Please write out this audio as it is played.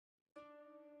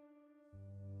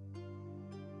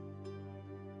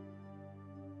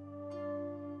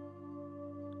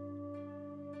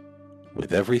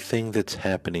With everything that's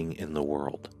happening in the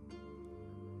world,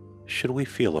 should we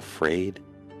feel afraid?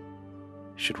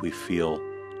 Should we feel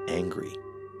angry?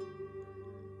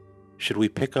 Should we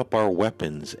pick up our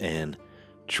weapons and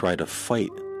try to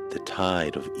fight the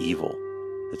tide of evil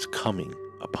that's coming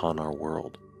upon our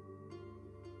world?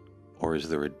 Or is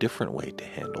there a different way to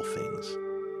handle things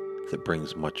that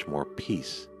brings much more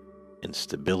peace and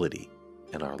stability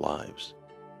in our lives?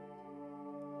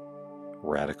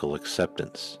 Radical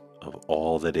acceptance of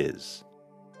all that is.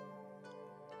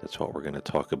 That's what we're going to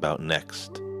talk about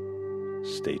next.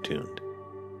 Stay tuned.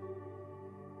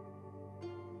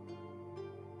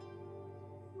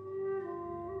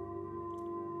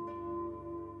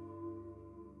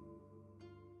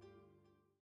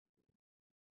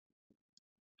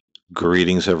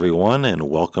 Greetings, everyone, and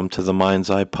welcome to the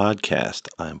Mind's Eye Podcast.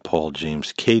 I'm Paul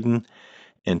James Caden,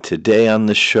 and today on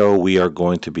the show we are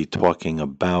going to be talking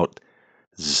about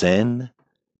Zen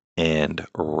and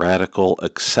radical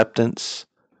acceptance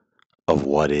of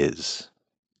what is.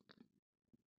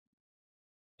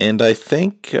 And I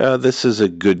think this is a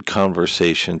good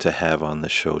conversation to have on the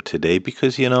show today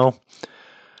because,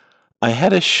 I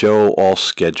had a show all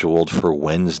scheduled for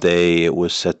Wednesday. It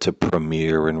was set to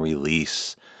premiere and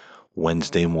release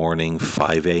Wednesday morning,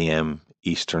 5 a.m.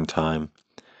 Eastern Time.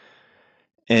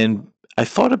 And I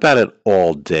thought about it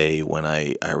all day when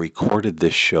I recorded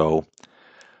this show.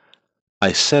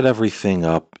 I set everything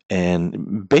up,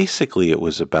 and basically it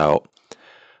was about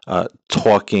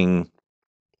talking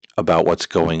about what's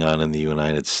going on in the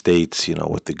United States,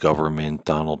 with the government,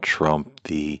 Donald Trump,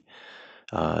 the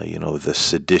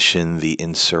sedition, the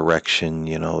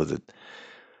insurrection,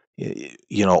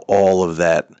 all of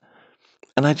that.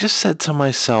 And I just said to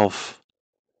myself,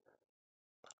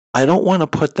 I don't want to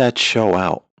put that show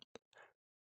out.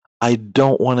 I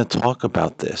don't want to talk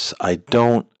about this. I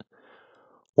don't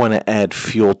want to add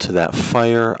fuel to that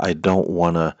fire. I don't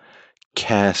want to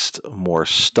cast more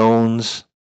stones.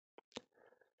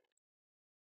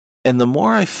 And the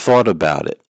more I thought about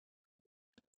it,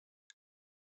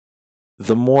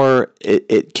 the more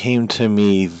it came to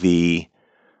me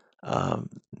um,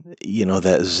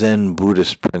 that Zen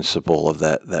Buddhist principle of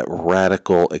that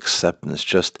radical acceptance.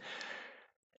 Just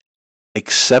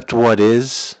accept what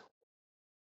is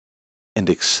and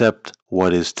accept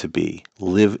what is to be.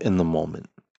 Live in the moment.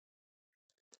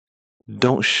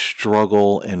 Don't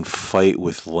struggle and fight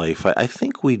with life. I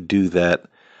think we do that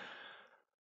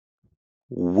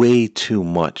way too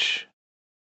much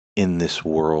in this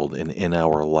world and in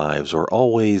our lives. We're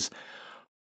always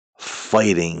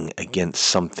fighting against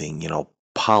something,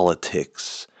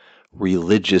 politics,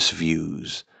 religious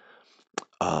views,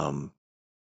 um,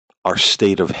 our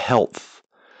state of health,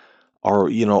 our,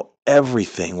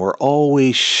 everything. We're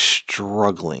always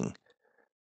struggling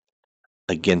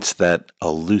against that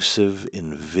elusive,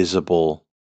 invisible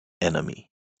enemy.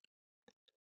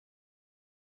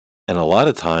 And a lot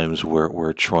of times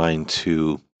we're trying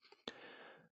to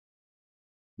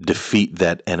defeat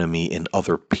that enemy in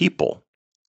other people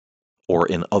or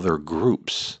in other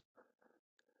groups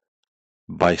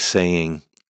by saying,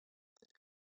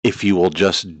 if you will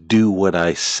just do what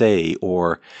I say,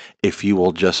 or if you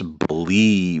will just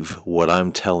believe what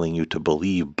I'm telling you to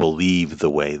believe the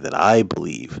way that I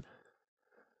believe,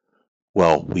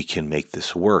 well, we can make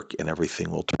this work and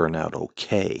everything will turn out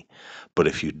okay. But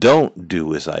if you don't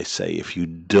do as I say, if you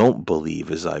don't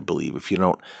believe as I believe, if you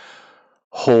don't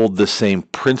hold the same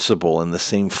principle and the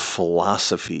same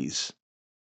philosophies,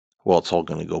 well, it's all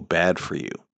going to go bad for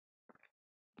you.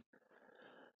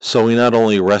 So we not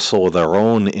only wrestle with our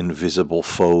own invisible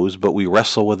foes, but we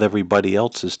wrestle with everybody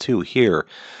else's too. Here,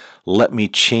 let me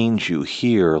change you.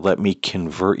 Here, let me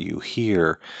convert you.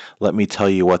 Here, let me tell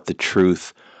you what the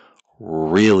truth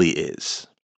really is.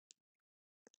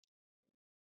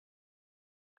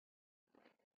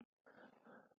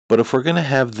 But if we're going to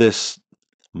have this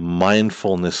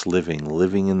mindfulness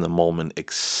living in the moment,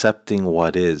 accepting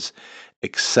what is,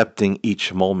 accepting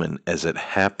each moment as it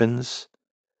happens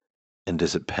and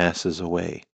as it passes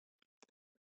away,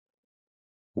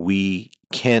 we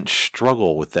can't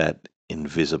struggle with that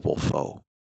invisible foe.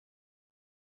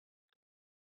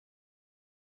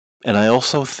 And I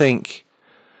also think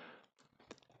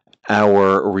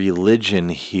our religion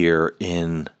here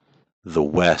in the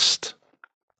West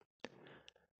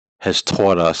has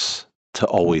taught us to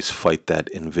always fight that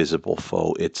invisible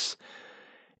foe. It's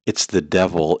the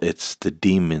devil, it's the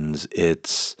demons,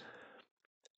 it's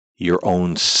your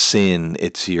own sin,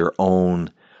 it's your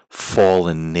own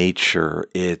fallen nature,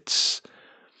 it's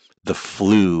the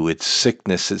flu, it's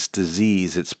sickness, it's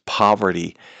disease, it's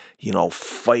poverty.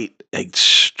 Fight,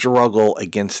 struggle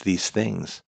against these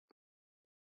things.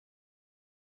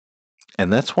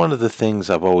 And that's one of the things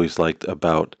I've always liked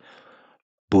about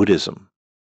Buddhism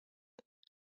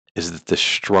is that the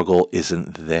struggle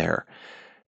isn't there.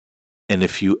 And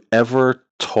if you ever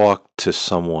talk to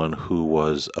someone who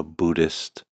was a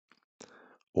Buddhist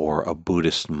or a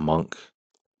Buddhist monk,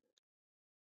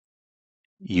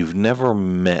 you've never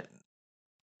met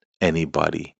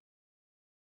anybody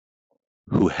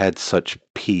who had such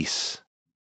peace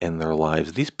in their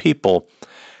lives. These people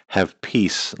have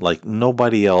peace like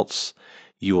nobody else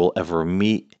you will ever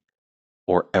meet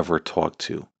or ever talk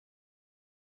to.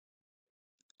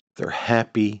 They're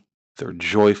happy, they're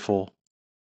joyful,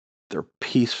 they're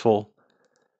peaceful.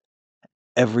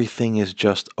 Everything is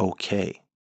just okay.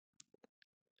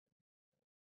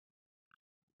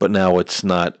 But now it's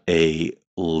not a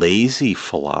lazy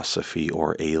philosophy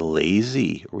or a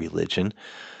lazy religion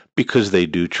because they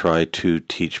do try to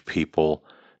teach people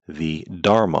the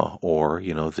Dharma or,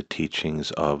 the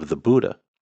teachings of the Buddha.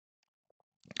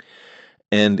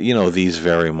 And, these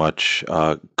very much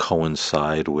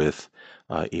coincide with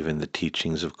even the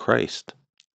teachings of Christ.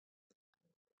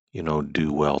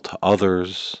 Do well to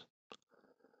others.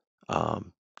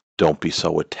 Um, don't be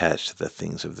so attached to the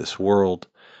things of this world.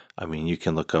 I mean, you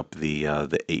can look up the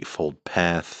Eightfold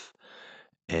Path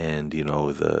and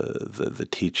the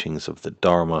teachings of the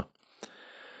Dharma.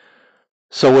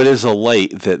 So it is a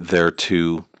light that they're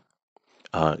to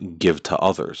give to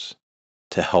others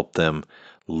to help them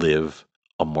live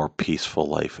a more peaceful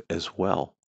life as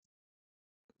well.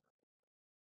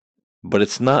 But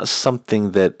it's not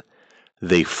something that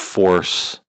they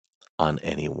force on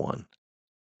anyone.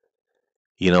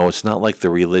 It's not like the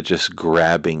religious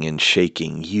grabbing and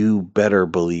shaking. You better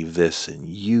believe this and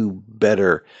you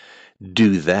better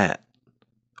do that,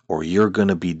 or you're going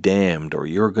to be damned, or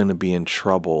you're going to be in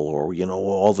trouble, or,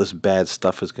 all this bad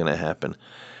stuff is going to happen.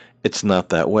 It's not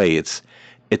that way. It's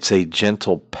a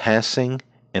gentle passing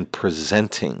and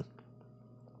presenting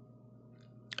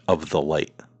of the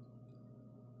light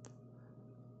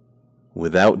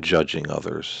without judging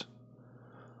others,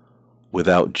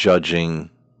 without judging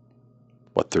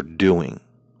what they're doing,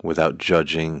 without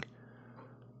judging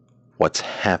what's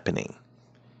happening.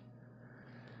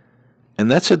 And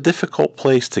that's a difficult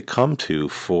place to come to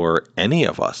for any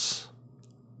of us.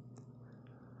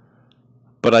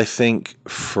 But I think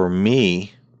for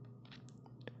me,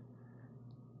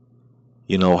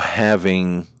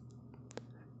 having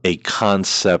a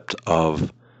concept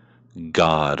of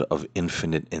God, of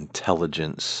infinite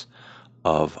intelligence,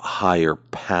 of higher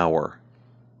power,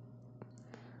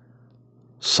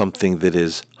 something that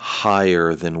is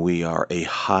higher than we are, a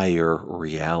higher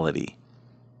reality.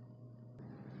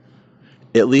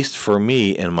 At least for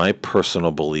me and my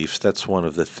personal beliefs, that's one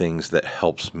of the things that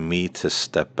helps me to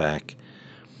step back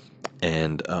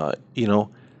and,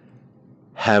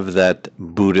 have that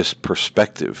Buddhist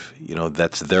perspective.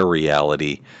 That's their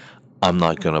reality. I'm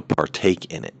not going to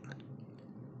partake in it.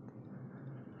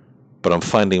 But I'm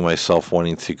finding myself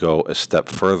wanting to go a step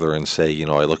further and say,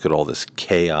 I look at all this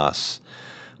chaos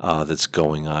that's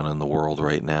going on in the world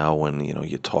right now when,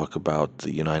 you talk about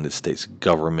the United States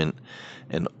government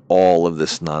and all of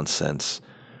this nonsense.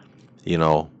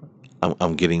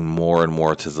 I'm getting more and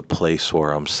more to the place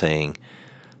where I'm saying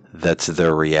that's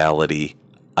their reality.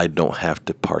 I don't have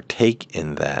to partake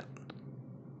in that.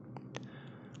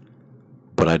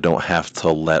 But I don't have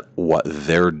to let what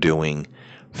they're doing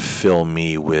fill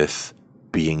me with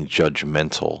being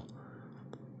judgmental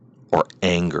or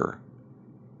anger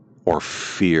or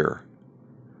fear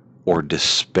or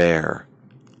despair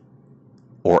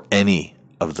or any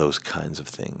of those kinds of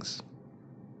things.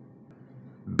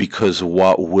 Because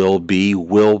what will be,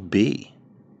 will be.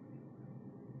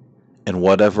 And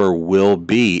whatever will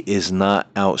be is not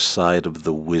outside of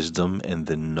the wisdom and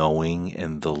the knowing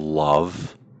and the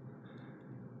love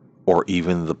or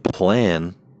even the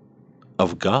plan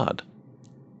of God.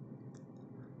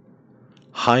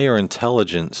 Higher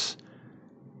intelligence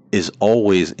is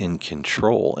always in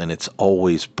control and it's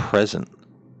always present.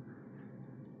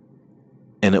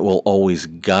 And it will always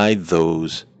guide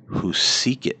those who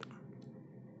seek it.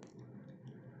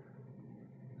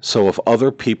 So if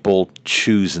other people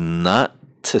choose not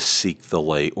to seek the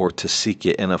light or to seek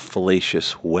it in a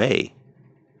fallacious way,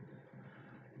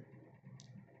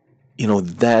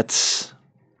 that's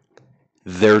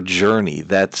their journey,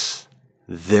 that's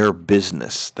their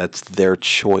business, that's their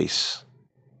choice.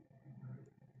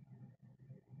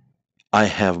 I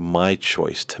have my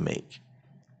choice to make.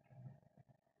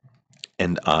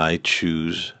 And I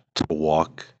choose to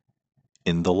walk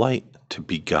in the light, to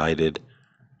be guided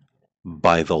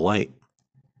by the light.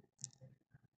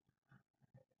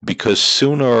 Because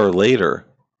sooner or later,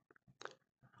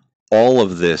 all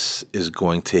of this is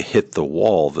going to hit the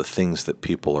wall, the things that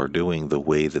people are doing, the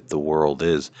way that the world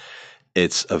is.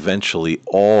 It's eventually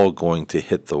all going to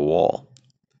hit the wall.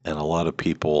 And a lot of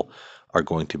people are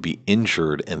going to be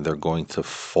injured and they're going to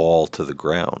fall to the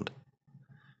ground.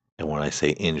 And when I say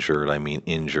injured, I mean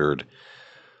injured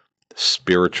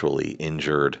spiritually,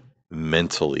 injured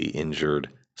mentally, injured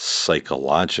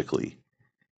psychologically,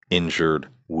 injured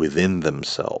within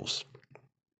themselves.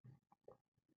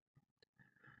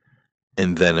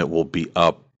 And then it will be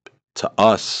up to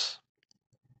us,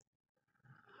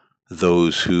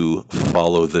 those who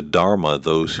follow the Dharma,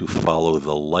 those who follow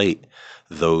the light,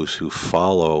 those who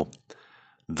follow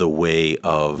the way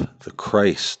of the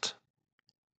Christ.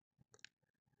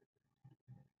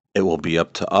 It will be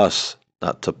up to us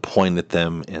not to point at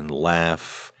them and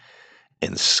laugh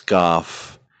and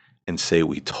scoff and say,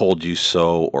 "We told you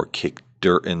so," or kick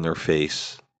dirt in their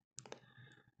face.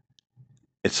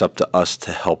 It's up to us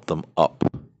to help them up.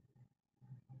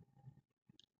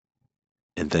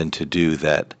 And then to do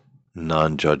that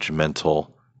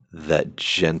non-judgmental, that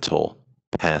gentle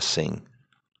passing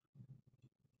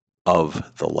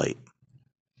of the light.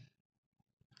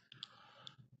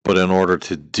 But in order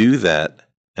to do that,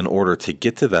 in order to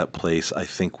get to that place, I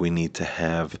think we need to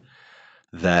have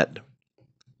that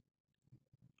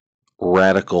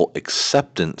radical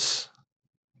acceptance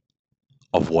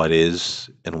of what is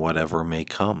and whatever may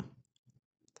come.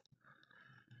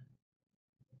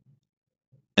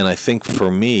 And I think for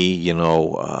me,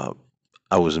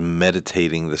 I was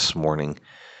meditating this morning,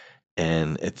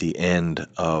 and at the end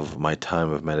of my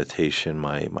time of meditation,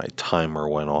 my timer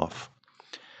went off.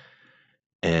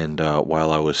 And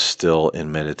while I was still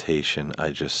in meditation,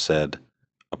 I just said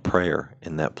a prayer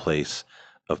in that place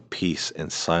of peace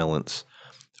and silence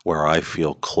where I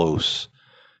feel close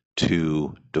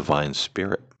to divine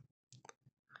spirit.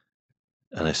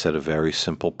 And I said a very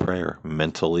simple prayer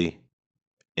mentally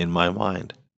in my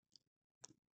mind.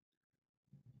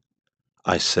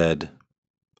 I said,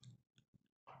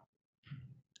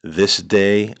 "This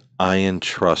day I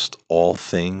entrust all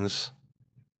things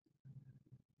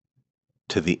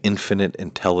to the infinite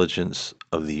intelligence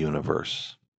of the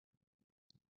universe.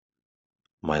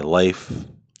 My life,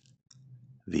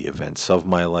 the events of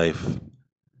my life,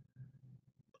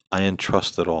 I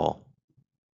entrust it all.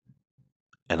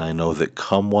 And I know that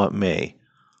come what may,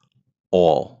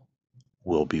 all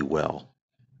will be well."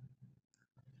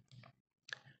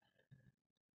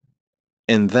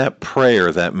 And that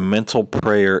prayer, that mental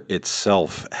prayer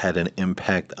itself, had an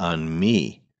impact on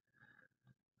me.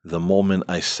 The moment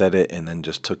I said it and then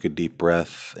just took a deep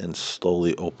breath and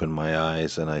slowly opened my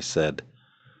eyes, and I said,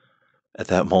 at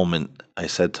that moment, I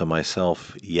said to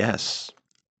myself, yes,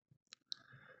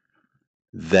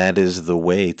 that is the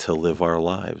way to live our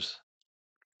lives.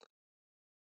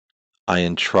 I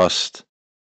entrust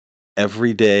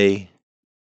every day,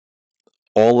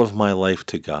 all of my life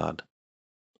to God.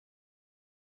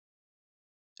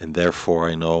 And therefore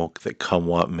I know that come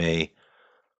what may,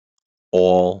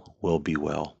 all will be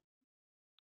well.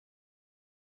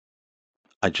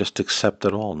 I just accept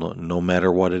it all, no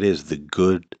matter what it is, the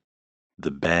good, the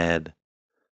bad,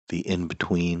 the in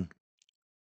between.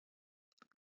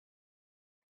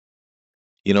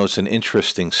 It's an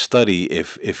interesting study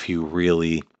if you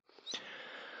really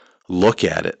look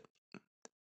at it.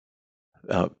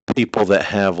 People that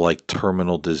have like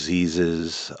terminal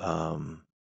diseases,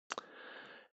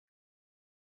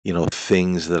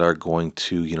 things that are going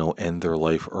to, end their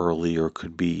life early or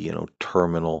could be,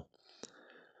 terminal.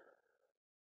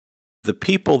 The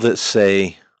people that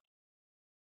say,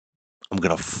 "I'm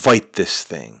going to fight this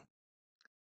thing,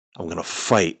 I'm going to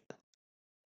fight,"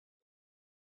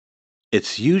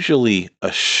 it's usually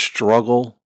a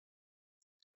struggle.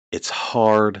 It's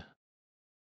hard.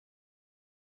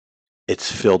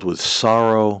 It's filled with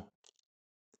sorrow.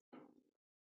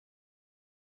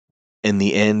 And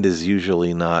the end is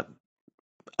usually not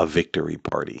a victory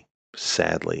party,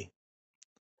 sadly.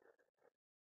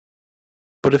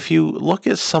 But if you look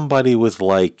at somebody with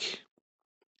like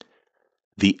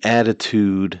the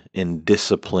attitude and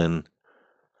discipline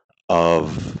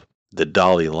of the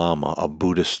Dalai Lama, a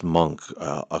Buddhist monk,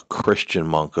 a Christian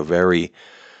monk, a very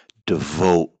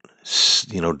devout,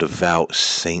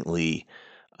 saintly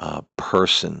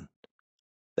person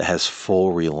that has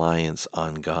full reliance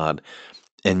on God,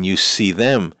 and you see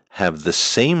them have the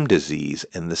same disease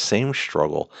and the same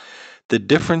struggle, the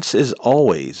difference is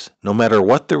always, no matter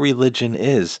what the religion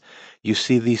is, you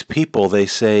see these people, they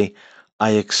say,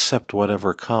 "I accept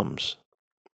whatever comes.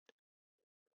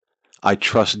 I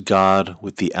trust God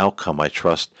with the outcome. I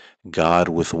trust God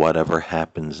with whatever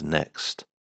happens next.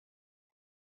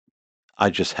 I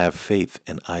just have faith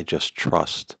and I just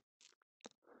trust.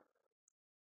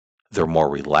 They're more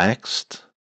relaxed,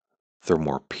 they're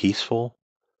more peaceful.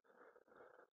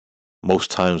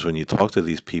 Most times when you talk to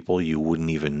these people, you wouldn't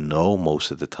even know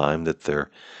most of the time that they're,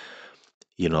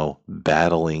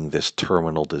 battling this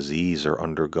terminal disease or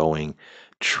undergoing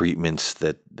treatments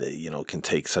that, can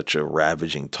take such a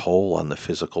ravaging toll on the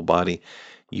physical body.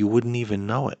 You wouldn't even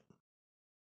know it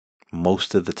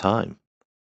most of the time.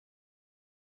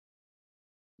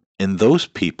 And those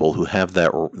people who have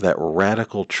that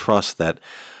radical trust, that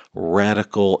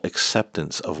radical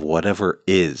acceptance of whatever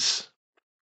is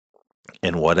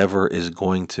and whatever is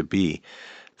going to be,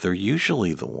 they're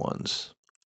usually the ones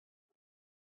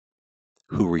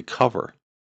who recover.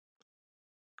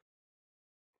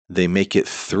 They make it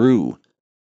through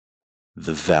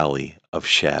the valley of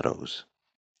shadows.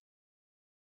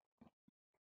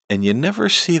 And you never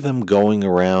see them going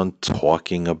around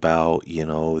talking about,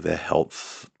 the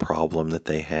health problem that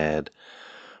they had.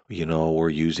 Or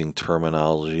using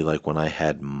terminology like when I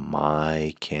had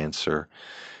my cancer,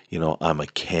 I'm a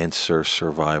cancer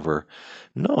survivor.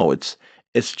 No, it's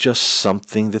just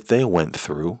something that they went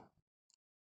through.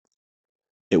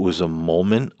 It was a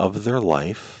moment of their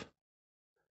life.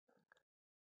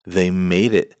 They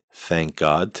made it, thank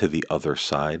God, to the other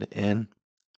side, and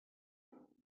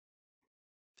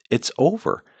it's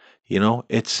over.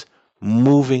 It's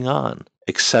moving on,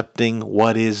 accepting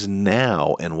what is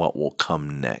now and what will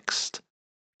come next.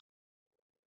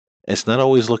 It's not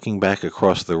always looking back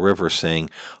across the river saying,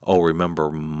 oh,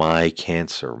 remember my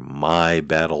cancer, my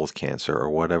battle with cancer, or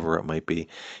whatever it might be.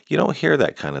 You don't hear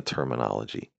that kind of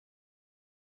terminology.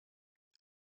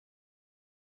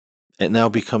 It now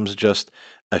becomes just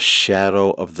a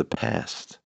shadow of the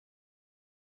past.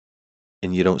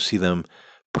 And you don't see them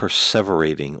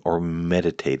perseverating or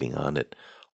meditating on it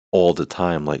all the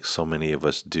time like so many of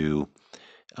us do,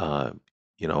 uh,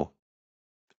 you know,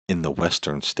 in the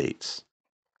Western states.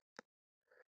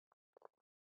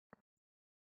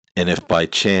 And if by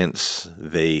chance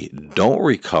they don't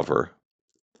recover,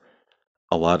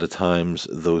 a lot of times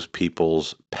those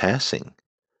people's passing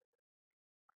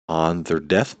on their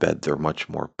deathbed, they're much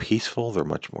more peaceful, they're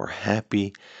much more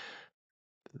happy,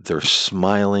 they're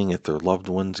smiling at their loved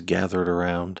ones gathered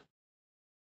around,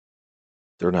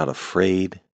 they're not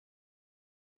afraid,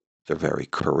 they're very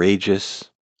courageous,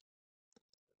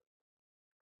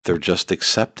 they're just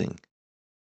accepting.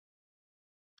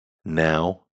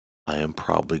 Now I am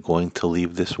probably going to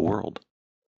leave this world.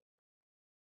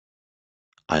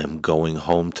 I am going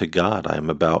home to God. I am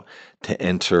about to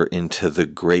enter into the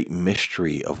great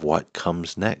mystery of what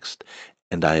comes next.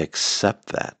 And I accept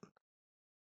that.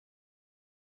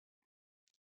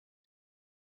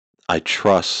 I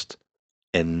trust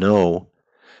and know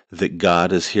that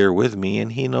God is here with me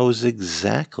and He knows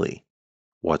exactly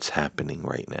what's happening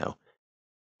right now.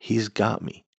 He's got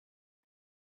me.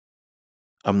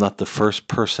 I'm not the first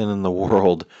person in the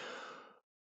world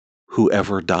who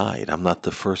ever died. I'm not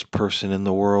the first person in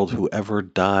the world who ever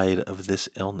died of this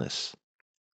illness.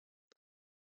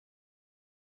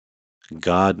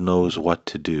 God knows what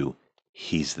to do.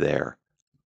 He's there.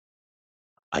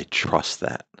 I trust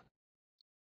that.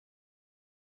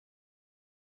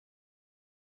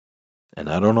 And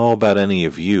I don't know about any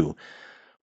of you,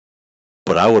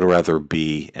 but I would rather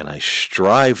be, and I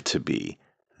strive to be,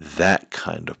 that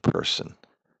kind of person.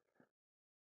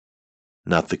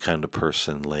 Not the kind of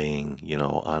person laying,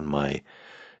 on my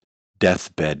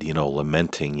deathbed,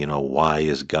 lamenting, why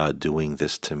is God doing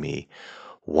this to me?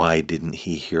 Why didn't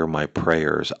He hear my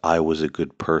prayers? I was a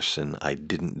good person. I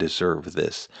didn't deserve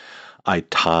this. I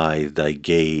tithed, I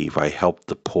gave, I helped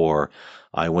the poor.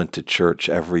 I went to church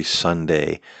every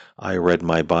Sunday. I read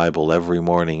my Bible every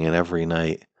morning and every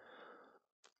night.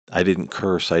 I didn't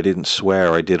curse. I didn't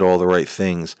swear. I did all the right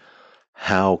things.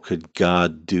 How could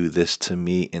God do this to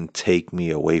me and take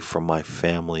me away from my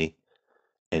family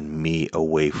and me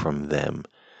away from them?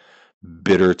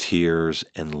 Bitter tears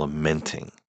and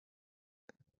lamenting,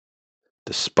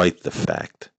 despite the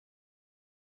fact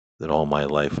that all my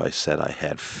life I said I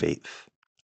had faith.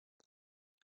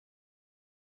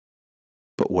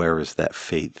 But where is that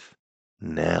faith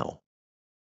now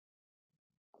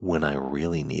when I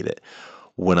really need it?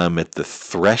 When I'm at the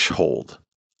threshold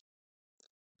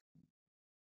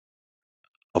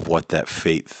of what that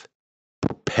faith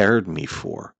prepared me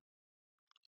for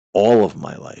all of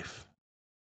my life.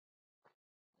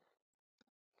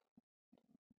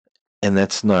 And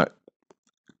that's not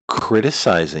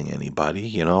criticizing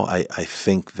anybody. I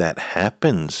think that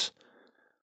happens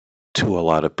to a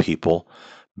lot of people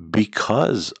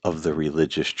because of the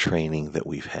religious training that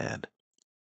we've had.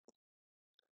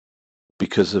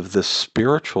 because of the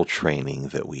spiritual training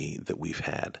that we've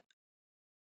had.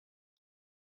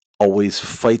 Always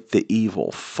fight the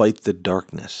evil, fight the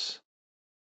darkness.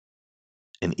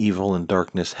 And evil and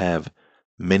darkness have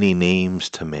many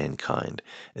names to mankind.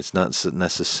 It's not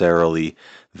necessarily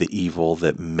the evil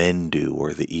that men do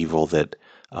or the evil that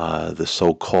the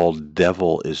so called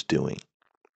devil is doing.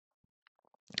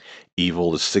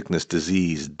 Evil is sickness,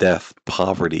 disease, death,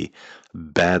 poverty,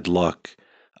 bad luck,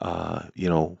 you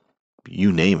know,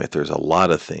 you name it. There's a lot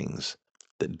of things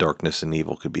that darkness and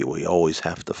evil could be. We always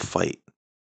have to fight.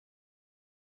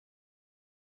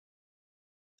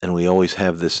 And we always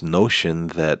have this notion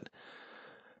that,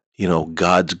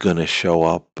 God's going to show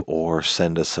up or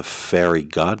send us a fairy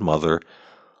godmother,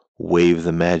 wave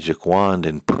the magic wand,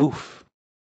 and poof.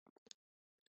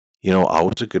 I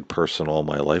was a good person all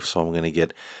my life, so I'm going to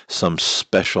get some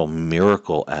special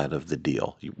miracle out of the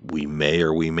deal. We may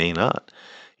or we may not.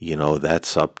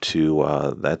 That's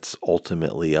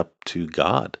ultimately up to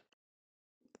God.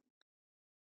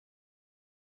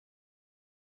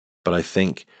 But I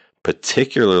think,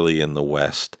 particularly in the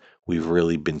West, we've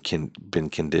really been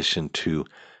conditioned to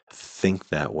think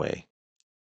that way.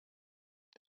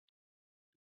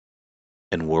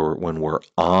 And when we're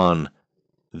on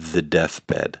the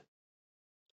deathbed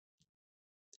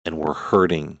and we're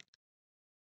hurting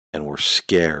and we're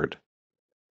scared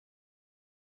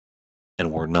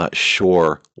and we're not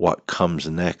sure what comes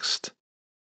next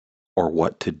or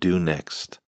what to do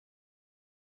next,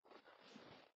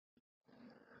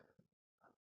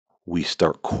 we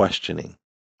start questioning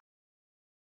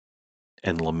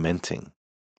and lamenting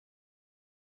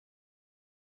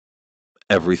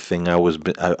everything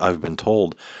I've been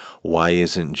told. Why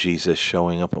isn't Jesus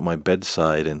showing up at my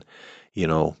bedside and, you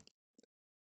know,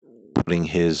 putting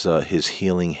his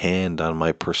healing hand on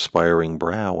my perspiring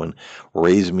brow and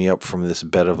raise me up from this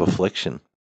bed of affliction?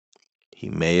 He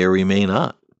may or he may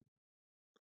not.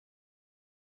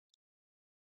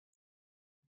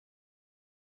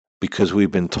 Because we've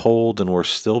been told and we're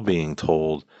still being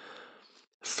told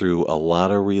through a lot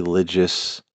of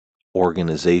religious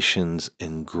organizations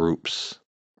and groups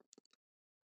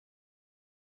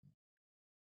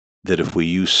that if we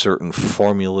use certain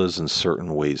formulas and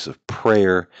certain ways of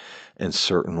prayer and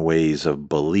certain ways of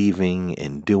believing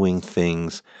and doing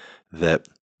things, that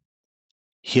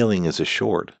healing is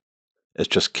assured. It's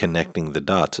just connecting the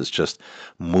dots. It's just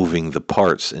moving the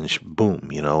parts and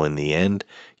boom, in the end,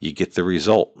 you get the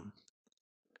result.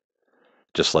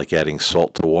 Just like adding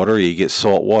salt to water, you get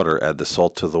salt water. Add the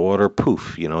salt to the water,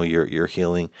 poof, you're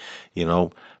healing,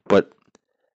 But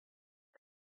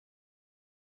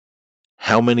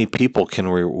how many people can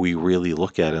we really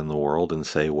look at in the world and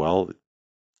say, well,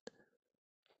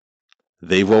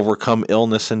 they've overcome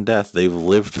illness and death. They've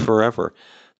lived forever.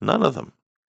 None of them.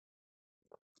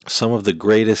 Some of the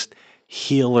greatest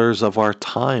healers of our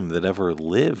time that ever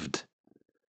lived,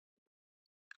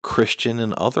 Christian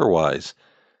and otherwise,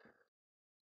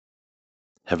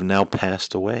 have now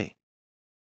passed away.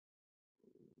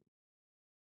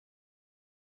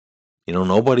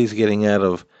 Nobody's getting out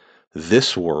of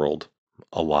this world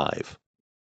alive.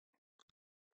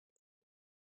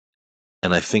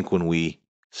 And I think when we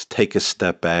take a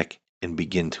step back and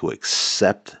begin to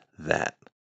accept that,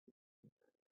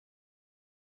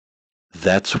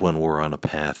 that's when we're on a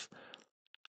path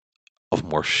of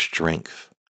more strength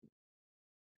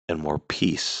and more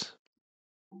peace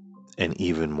and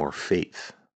even more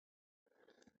faith.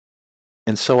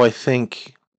 And so I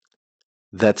think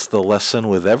that's the lesson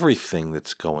with everything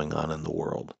that's going on in the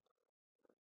world.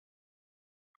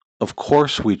 Of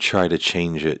course, we try to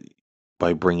change it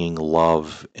by bringing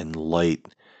love and light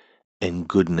and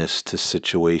goodness to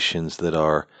situations that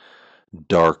are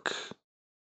dark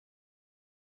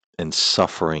and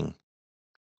suffering.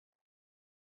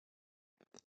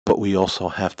 But we also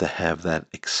have to have that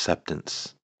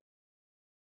acceptance.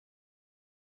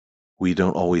 We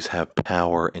don't always have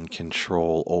power and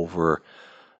control over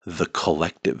the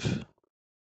collective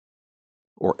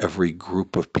or every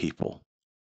group of people.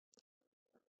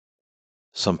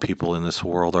 Some people in this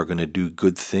world are going to do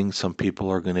good things. Some people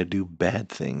are going to do bad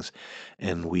things.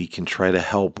 And we can try to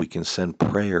help. We can send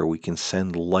prayer. We can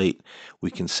send light. We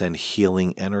can send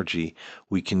healing energy.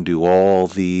 We can do all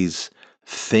these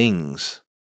things.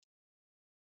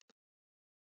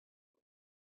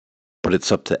 But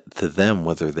it's up to them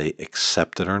whether they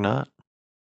accept it or not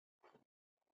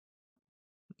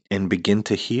and begin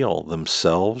to heal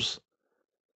themselves,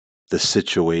 the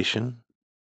situation,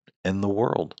 and the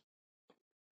world.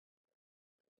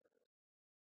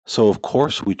 So, of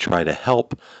course, we try to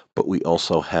help, but we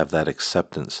also have that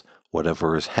acceptance.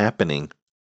 Whatever is happening,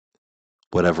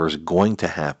 whatever is going to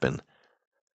happen,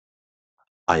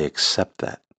 I accept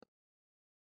that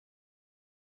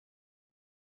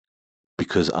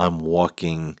because I'm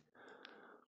walking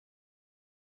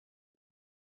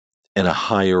in a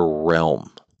higher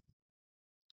realm.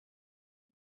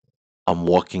 I'm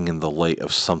walking in the light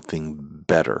of something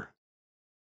better,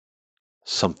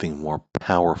 something more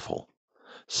powerful,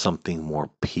 something more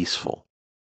peaceful.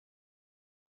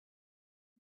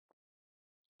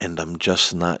 And I'm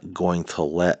just not going to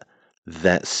let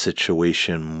that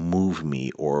situation move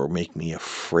me or make me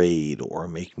afraid or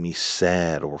make me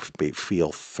sad or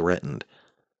feel threatened.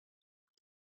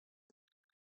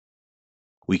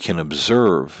 We can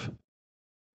observe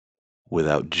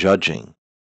without judging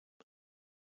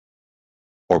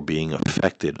or being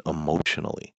affected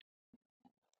emotionally.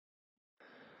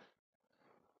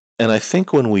 And I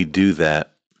think when we do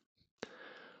that,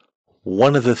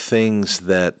 one of the things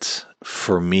that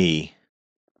for me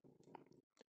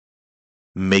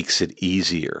makes it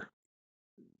easier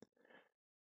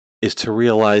is to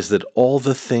realize that all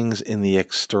the things in the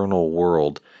external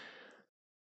world,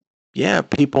 yeah,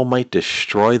 people might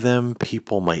destroy them,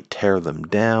 people might tear them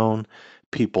down,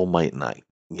 people might not,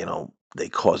 they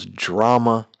cause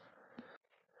drama,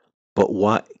 but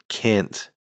what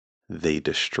can't they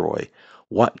destroy?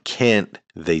 What can't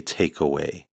they take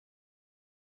away?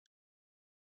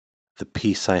 The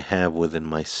peace I have within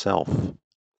myself,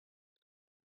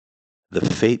 the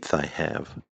faith I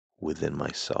have within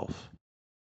myself,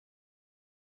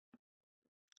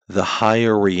 the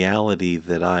higher reality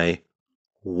that I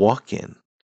walk in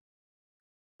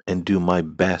and do my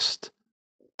best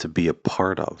to be a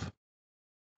part of.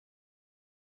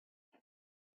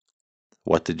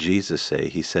 What did Jesus say?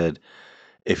 He said,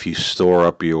 if you store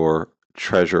up your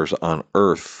treasures on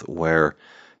earth where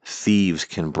thieves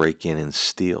can break in and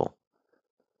steal,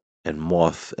 and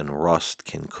moth and rust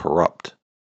can corrupt.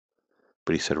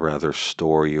 But he said, rather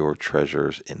store your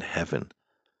treasures in heaven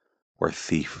where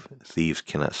thieves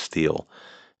cannot steal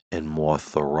and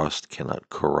moth or rust cannot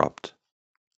corrupt.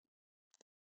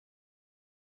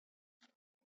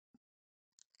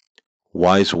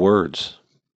 Wise words.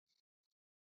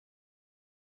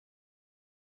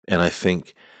 And I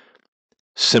think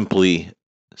simply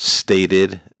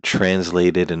stated,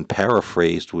 translated, and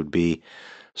paraphrased would be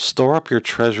store up your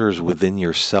treasures within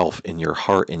yourself, in your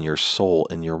heart, in your soul,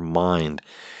 in your mind,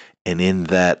 and in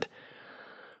that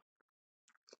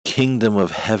kingdom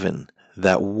of heaven,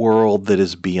 that world that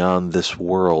is beyond this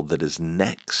world, that is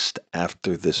next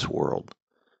after this world.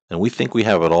 And we think we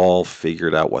have it all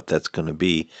figured out what that's going to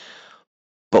be,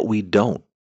 but we don't.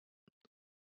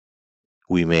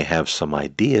 We may have some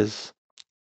ideas,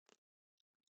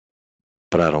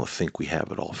 but I don't think we have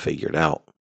it all figured out.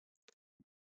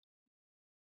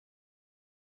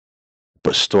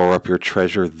 But store up your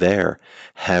treasure there.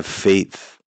 Have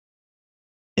faith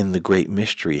in the great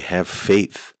mystery. Have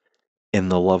faith in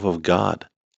the love of God.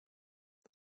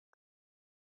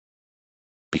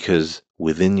 Because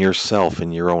within yourself,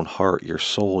 in your own heart, your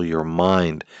soul, your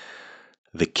mind,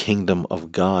 the kingdom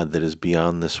of God that is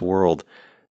beyond this world,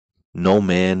 no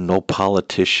man, no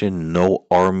politician, no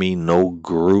army, no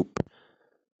group,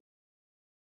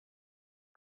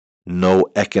 no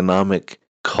economic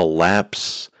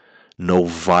collapse, no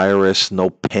virus, no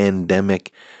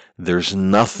pandemic. There's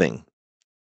nothing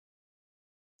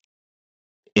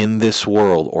in this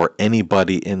world or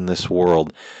anybody in this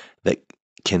world that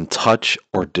can touch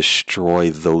or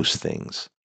destroy those things.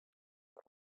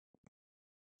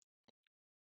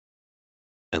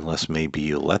 Unless maybe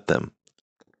you let them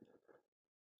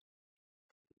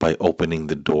by opening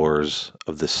the doors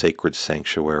of the sacred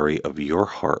sanctuary of your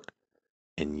heart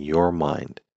and your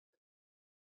mind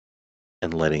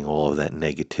and letting all of that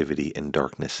negativity and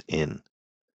darkness in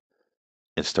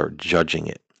and start judging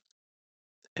it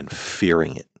and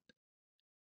fearing it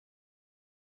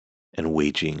and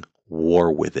waging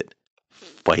war with it,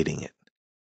 fighting it.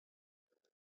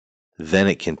 Then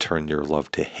it can turn your love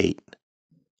to hate,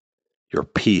 your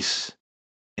peace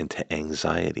into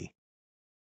anxiety,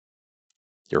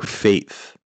 your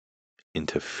faith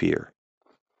into fear.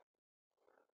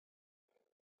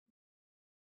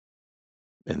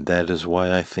 And that is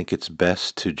why I think it's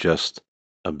best to just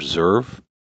observe,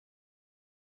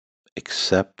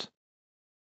 accept,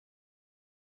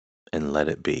 and let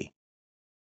it be.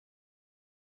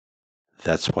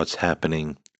 That's what's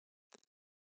happening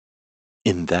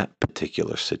in that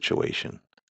particular situation.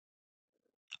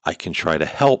 I can try to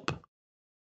help,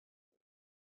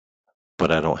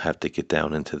 but I don't have to get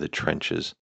down into the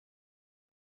trenches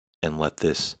and let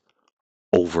this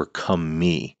overcome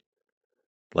me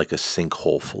like a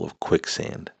sinkhole full of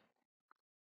quicksand.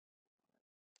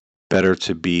 Better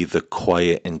to be the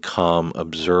quiet and calm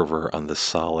observer on the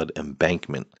solid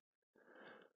embankment,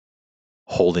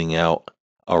 holding out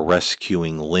a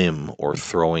rescuing limb or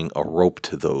throwing a rope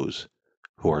to those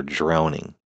who are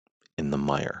drowning in the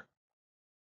mire.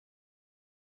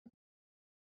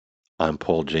 I'm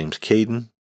Paul James Caden.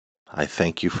 I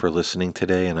thank you for listening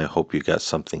today, and I hope you got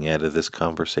something out of this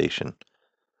conversation.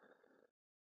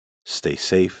 Stay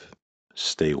safe,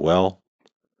 stay well,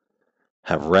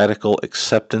 have radical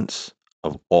acceptance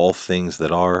of all things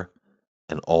that are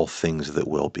and all things that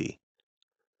will be.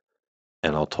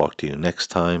 And I'll talk to you next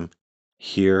time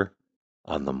here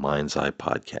on the Mind's Eye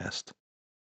Podcast.